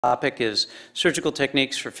topic is surgical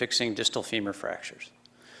techniques for fixing distal femur fractures.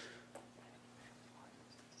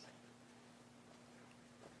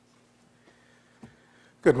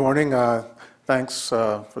 Good morning. Thanks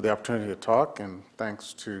for the opportunity to talk, and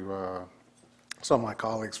thanks to some of my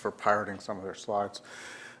colleagues for pirating some of their slides.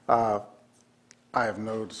 I have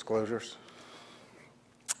no disclosures.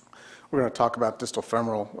 We're going to talk about distal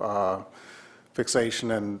femoral fixation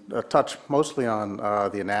and touch mostly on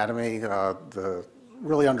the anatomy, the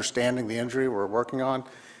really understanding the injury we're working on,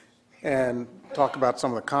 and talk about some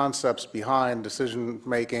of the concepts behind decision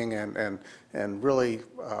making and really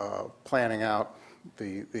planning out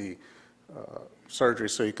the surgery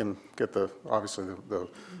so you can get obviously the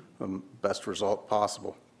best result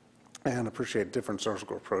possible, and appreciate different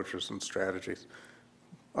surgical approaches and strategies.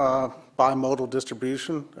 Bimodal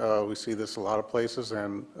distribution, we see this a lot of places,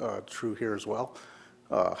 and true here as well.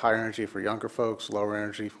 Higher energy for younger folks, lower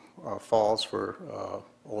energy falls for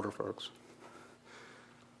older folks.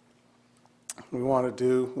 We want to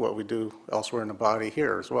do what we do elsewhere in the body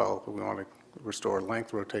here as well. We want to restore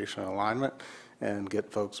length, rotation, and alignment, and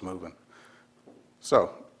get folks moving.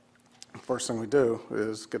 So, first thing we do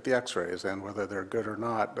is get the x-rays, and whether they're good or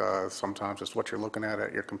not, sometimes it's what you're looking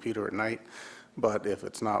at your computer at night, but if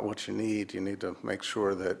it's not what you need to make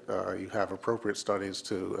sure that you have appropriate studies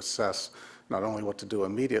to assess not only what to do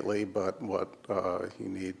immediately, but what you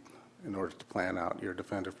need in order to plan out your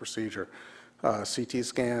definitive procedure. CT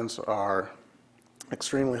scans are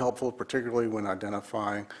extremely helpful, particularly when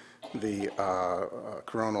identifying the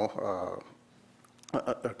coronal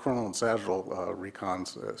and sagittal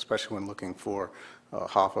recons, especially when looking for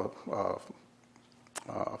Hoffa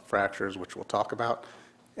fractures, which we'll talk about.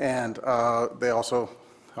 And they also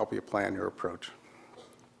help you plan your approach.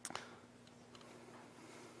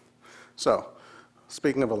 So,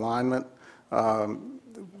 speaking of alignment,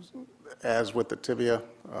 as with the tibia,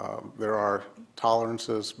 there are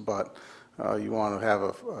tolerances, but you want to have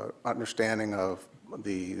an understanding of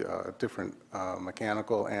the different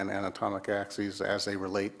mechanical and anatomic axes as they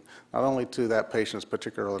relate not only to that patient's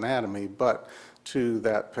particular anatomy, but to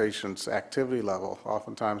that patient's activity level.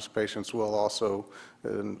 Oftentimes patients will also,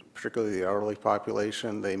 particularly the elderly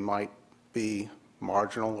population, they might be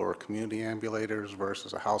marginal or community ambulators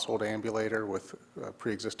versus a household ambulator with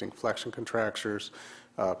pre-existing flexion contractures,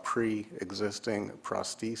 pre-existing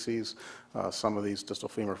prostheses. Some of these distal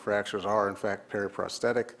femur fractures are in fact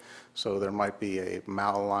periprosthetic, so there might be a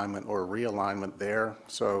malalignment or realignment there.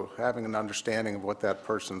 So having an understanding of what that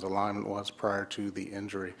person's alignment was prior to the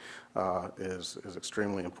injury is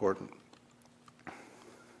extremely important.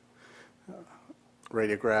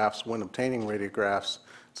 Radiographs, when obtaining radiographs,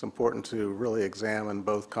 it's important to really examine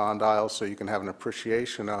both condyles so you can have an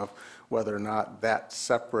appreciation of whether or not that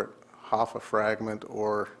separate Hoffa fragment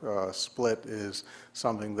or split is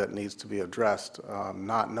something that needs to be addressed.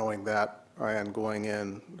 Not knowing that and going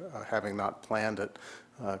in having not planned it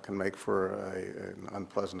can make for an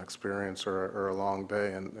unpleasant experience or a long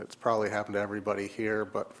day, and it's probably happened to everybody here,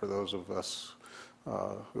 but for those of us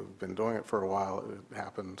who've been doing it for a while, it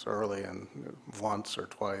happens early and once or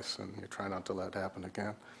twice, and you try not to let it happen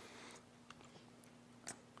again.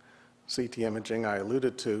 CT imaging I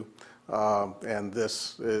alluded to, and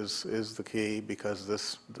this is the key because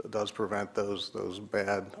this does prevent those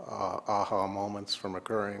bad aha moments from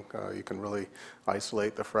occurring. You can really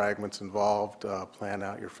isolate the fragments involved, plan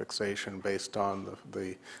out your fixation based on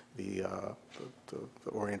the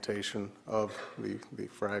orientation of the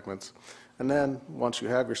fragments. And then once you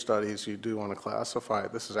have your studies, you do want to classify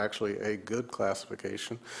it. This is actually a good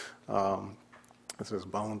classification. This is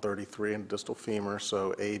bone 33 and distal femur,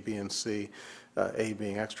 so A, B, and C. A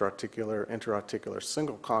being extra-articular, intra-articular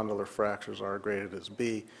single condylar fractures are graded as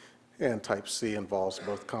B, and type C involves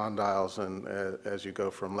both condyles, and as you go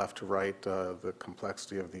from left to right, the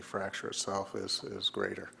complexity of the fracture itself is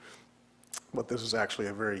greater. But this is actually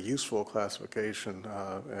a very useful classification,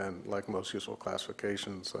 and like most useful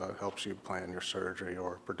classifications, helps you plan your surgery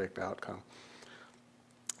or predict outcome.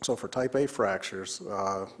 So for type A fractures,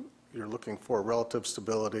 you're looking for relative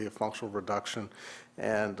stability, functional reduction,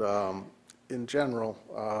 and in general,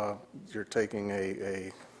 you're taking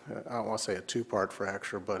I don't want to say a two-part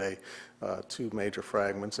fracture, but two major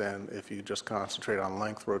fragments, and if you just concentrate on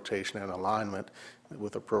length, rotation, and alignment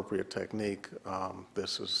with appropriate technique,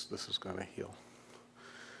 this is going to heal.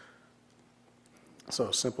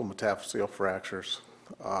 So simple metaphyseal fractures,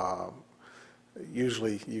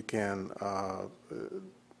 usually you can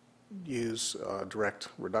use direct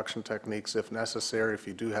reduction techniques if necessary. If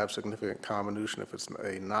you do have significant comminution, if it's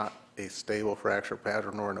not a stable fracture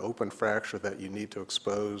pattern or an open fracture that you need to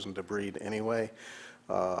expose and debride anyway,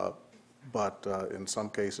 But in some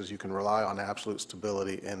cases, you can rely on absolute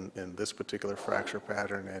stability in this particular fracture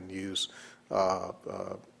pattern and use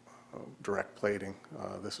direct plating.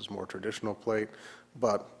 This is more traditional plate,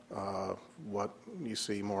 but what you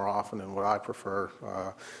see more often and what I prefer,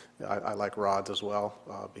 I like rods as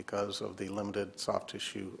well because of the limited soft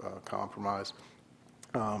tissue compromise,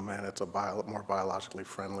 and it's a more biologically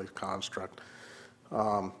friendly construct.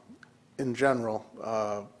 In general,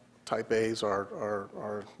 Type A's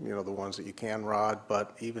are the ones that you can rod,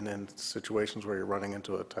 but even in situations where you're running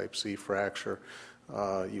into a Type C fracture,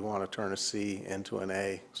 you want to turn a C into an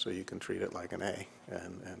A so you can treat it like an A.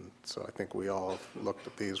 And so I think we all looked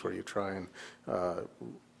at these where you try and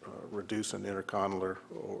reduce an intercondylar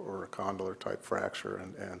or a condylar type fracture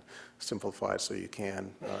and simplify it so you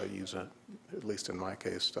can use it, at least in my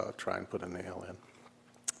case, try and put a nail in.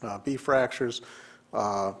 B fractures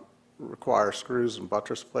require screws and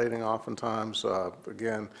buttress plating oftentimes.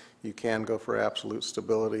 Again, you can go for absolute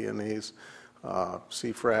stability in these.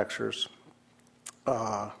 C fractures,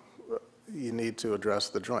 you need to address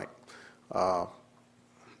the joint.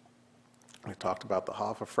 We talked about the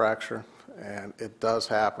Hoffa fracture, and it does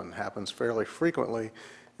happens fairly frequently,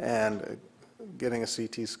 and getting a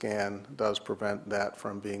CT scan does prevent that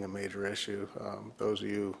from being a major issue. Those of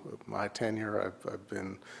you with my tenure,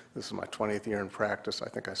 this is my 20th year in practice. I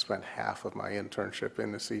think I spent half of my internship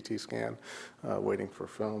in the CT scan waiting for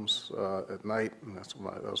films at night, and that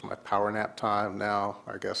was my power nap time. Now,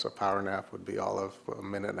 I guess a power nap would be all of a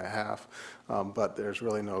minute and a half, but there's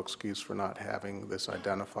really no excuse for not having this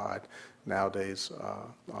identified nowadays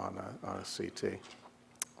on a CT.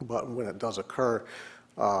 But when it does occur,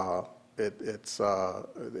 it's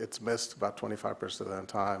missed about 25% of the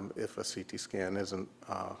time if a CT scan isn't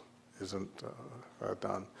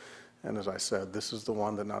done. And as I said, this is the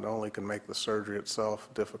one that not only can make the surgery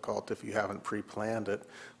itself difficult if you haven't pre-planned it,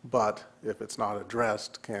 but if it's not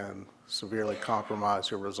addressed, can severely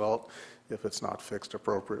compromise your result if it's not fixed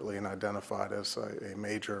appropriately and identified as a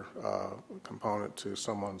major component to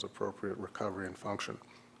someone's appropriate recovery and function.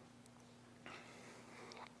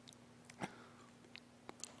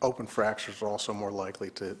 Open fractures are also more likely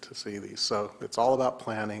to see these. So it's all about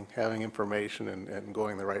planning, having information, and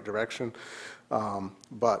going the right direction.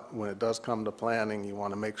 But when it does come to planning, you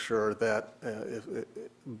want to make sure that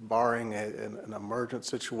barring an emergent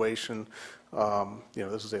situation,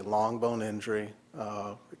 this is a long bone injury.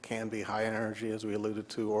 It can be high energy, as we alluded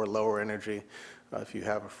to, or lower energy. If you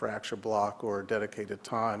have a fracture block or a dedicated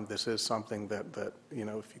time, this is something that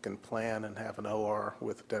if you can plan and have an OR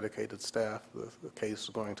with dedicated staff, the case is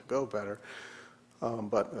going to go better.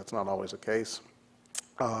 But that's not always the case.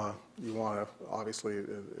 You want to obviously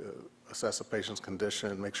assess a patient's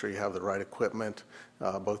condition and make sure you have the right equipment,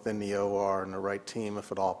 both in the OR and the right team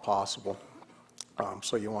if at all possible.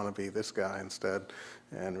 So you want to be this guy instead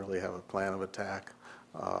and really have a plan of attack.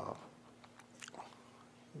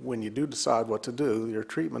 When you do decide what to do, your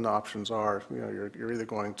treatment options are, you're either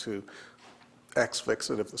going to X-fix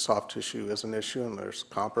it if the soft tissue is an issue and there's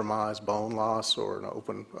compromise, bone loss, or an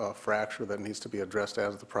open fracture that needs to be addressed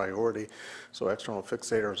as the priority. So external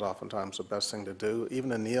fixator is oftentimes the best thing to do.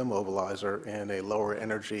 Even a neomobilizer in a lower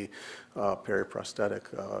energy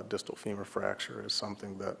periprosthetic distal femur fracture is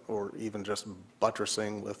something that, or even just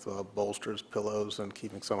buttressing with bolsters, pillows, and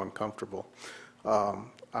keeping someone comfortable.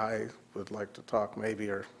 I would like to talk maybe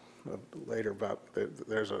or later about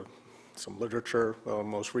there's some literature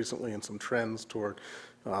most recently and some trends toward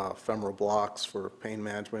femoral blocks for pain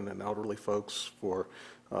management in elderly folks for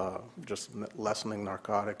just lessening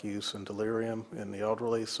narcotic use and delirium in the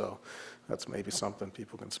elderly. So that's maybe something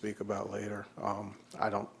people can speak about later. I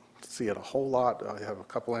don't see it a whole lot. I have a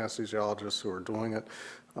couple anesthesiologists who are doing it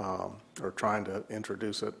or trying to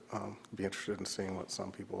introduce it. Be interested in seeing what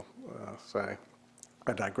some people say.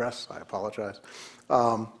 I digress. I apologize.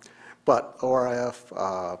 But ORIF,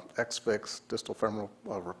 X-fix, distal femoral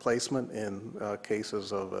replacement in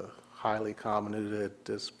cases of a highly comminuted,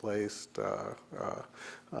 displaced,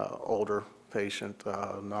 older patient,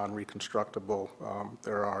 non-reconstructable.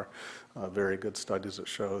 There are very good studies that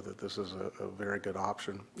show that this is a very good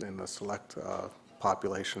option in the select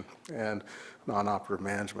population. And non-operative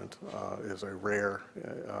management is a rare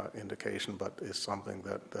indication, but is something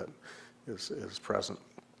that is present.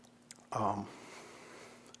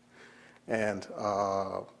 And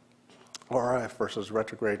ORIF versus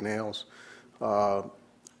retrograde nails,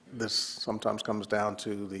 this sometimes comes down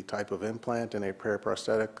to the type of implant in a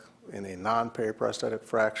periprosthetic. In a non-periprosthetic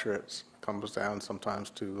fracture, it comes down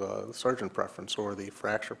sometimes to the surgeon preference or the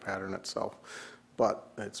fracture pattern itself.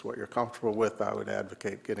 But it's what you're comfortable with. I would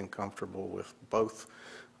advocate getting comfortable with both.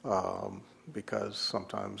 because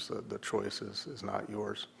sometimes the choice is not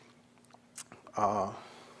yours.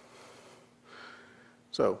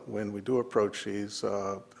 So when we do approach these,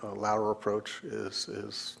 a lateral approach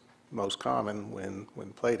is most common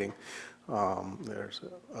when plating. There's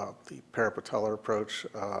the parapatellar approach,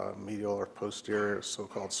 medial or posterior,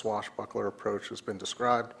 so-called swashbuckler approach has been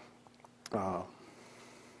described.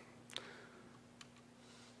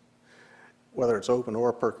 Whether it's open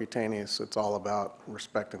or percutaneous, it's all about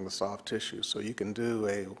respecting the soft tissue. So you can do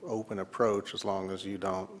a open approach as long as you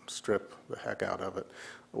don't strip the heck out of it,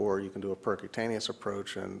 or you can do a percutaneous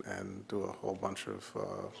approach and do a whole bunch of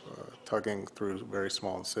tugging through very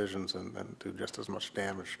small incisions and do just as much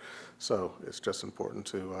damage. So it's just important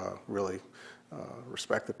to really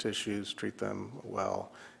respect the tissues, treat them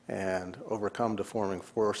well, and overcome deforming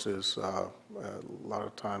forces. A lot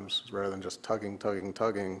of times, rather than just tugging,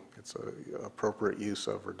 it's a appropriate use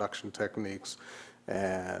of reduction techniques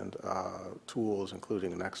and tools,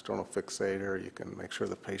 including an external fixator. You can make sure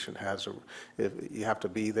the patient has you have to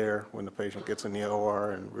be there when the patient gets in the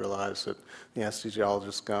OR and realize that the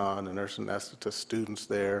anesthesiologist's gone and there's anesthetist students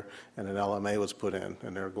there and an LMA was put in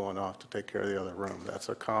and they're going off to take care of the other room. That's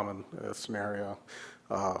a common scenario.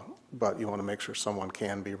 But you want to make sure someone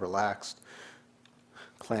can be relaxed.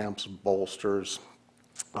 Clamps, bolsters,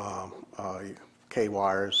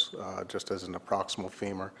 K-wires, just as in the proximal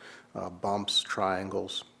femur, bumps,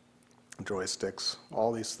 triangles, joysticks.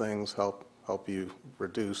 All these things help you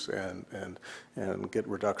reduce and get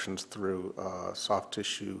reductions through soft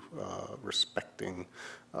tissue respecting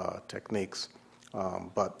techniques.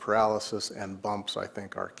 But paralysis and bumps, I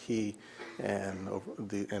think, are key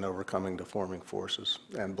in overcoming deforming forces.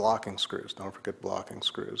 And blocking screws, don't forget blocking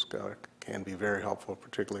screws, can be very helpful,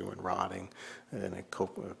 particularly when rotting in a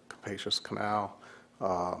capacious canal.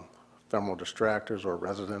 Femoral distractors or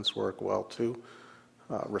residents work well too.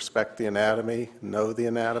 Respect the anatomy, know the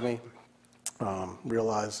anatomy,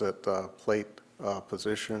 realize that plate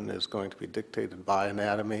position is going to be dictated by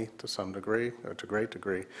anatomy to some degree, or to a great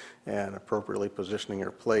degree, and appropriately positioning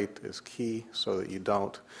your plate is key so that you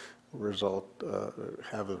don't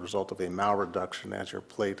have the result of a malreduction as your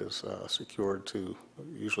plate is secured to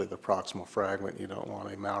usually the proximal fragment. You don't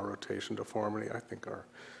want a malrotation deformity. I think our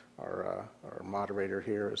moderator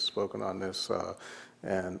here has spoken on this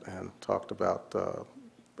and talked about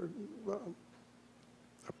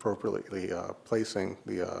appropriately placing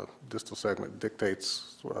the distal segment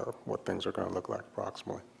dictates what things are going to look like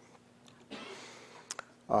proximally.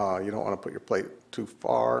 You don't want to put your plate too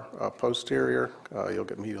far posterior. You'll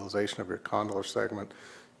get medialization of your condylar segment.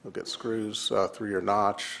 You'll get screws through your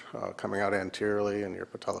notch coming out anteriorly in your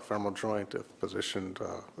patellofemoral joint if positioned,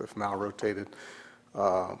 if malrotated.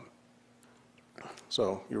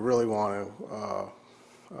 So you really want to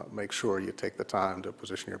make sure you take the time to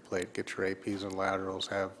position your plate, get your APs and laterals,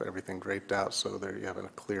 have everything draped out so that you have a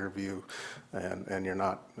clear view, and you're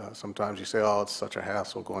not, sometimes you say, oh, it's such a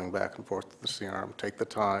hassle going back and forth to the C-arm. Take the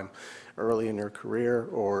time early in your career,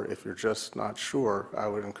 or if you're just not sure, I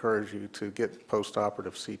would encourage you to get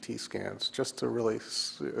post-operative CT scans just to really,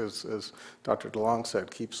 as Dr. DeLong said,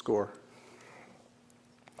 keep score.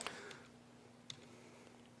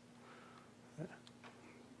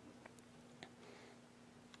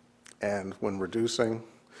 And when reducing,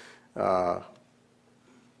 get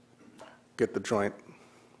the joint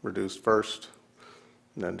reduced first,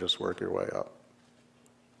 and then just work your way up.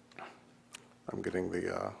 I'm getting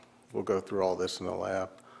the, we'll go through all this in the lab.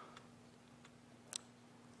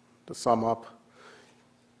 To sum up,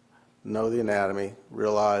 know the anatomy,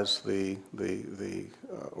 realize the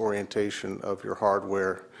orientation of your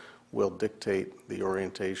hardware will dictate the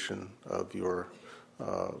orientation of your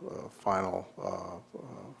final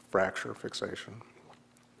fracture fixation.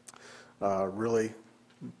 Really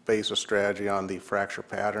base a strategy on the fracture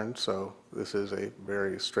pattern. So this is a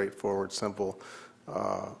very straightforward, simple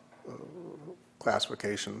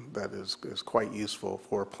classification that is quite useful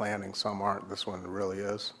for planning. Some aren't. This one really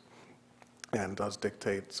is, and does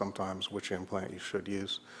dictate sometimes which implant you should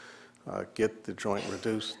use. Get the joint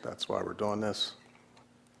reduced. That's why we're doing this.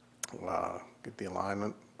 Get the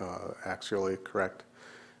alignment axially correct,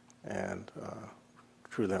 and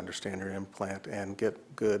truly understand your implant, and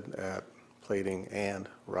get good at plating and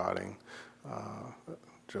rodding.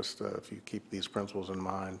 Just if you keep these principles in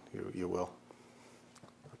mind, you will.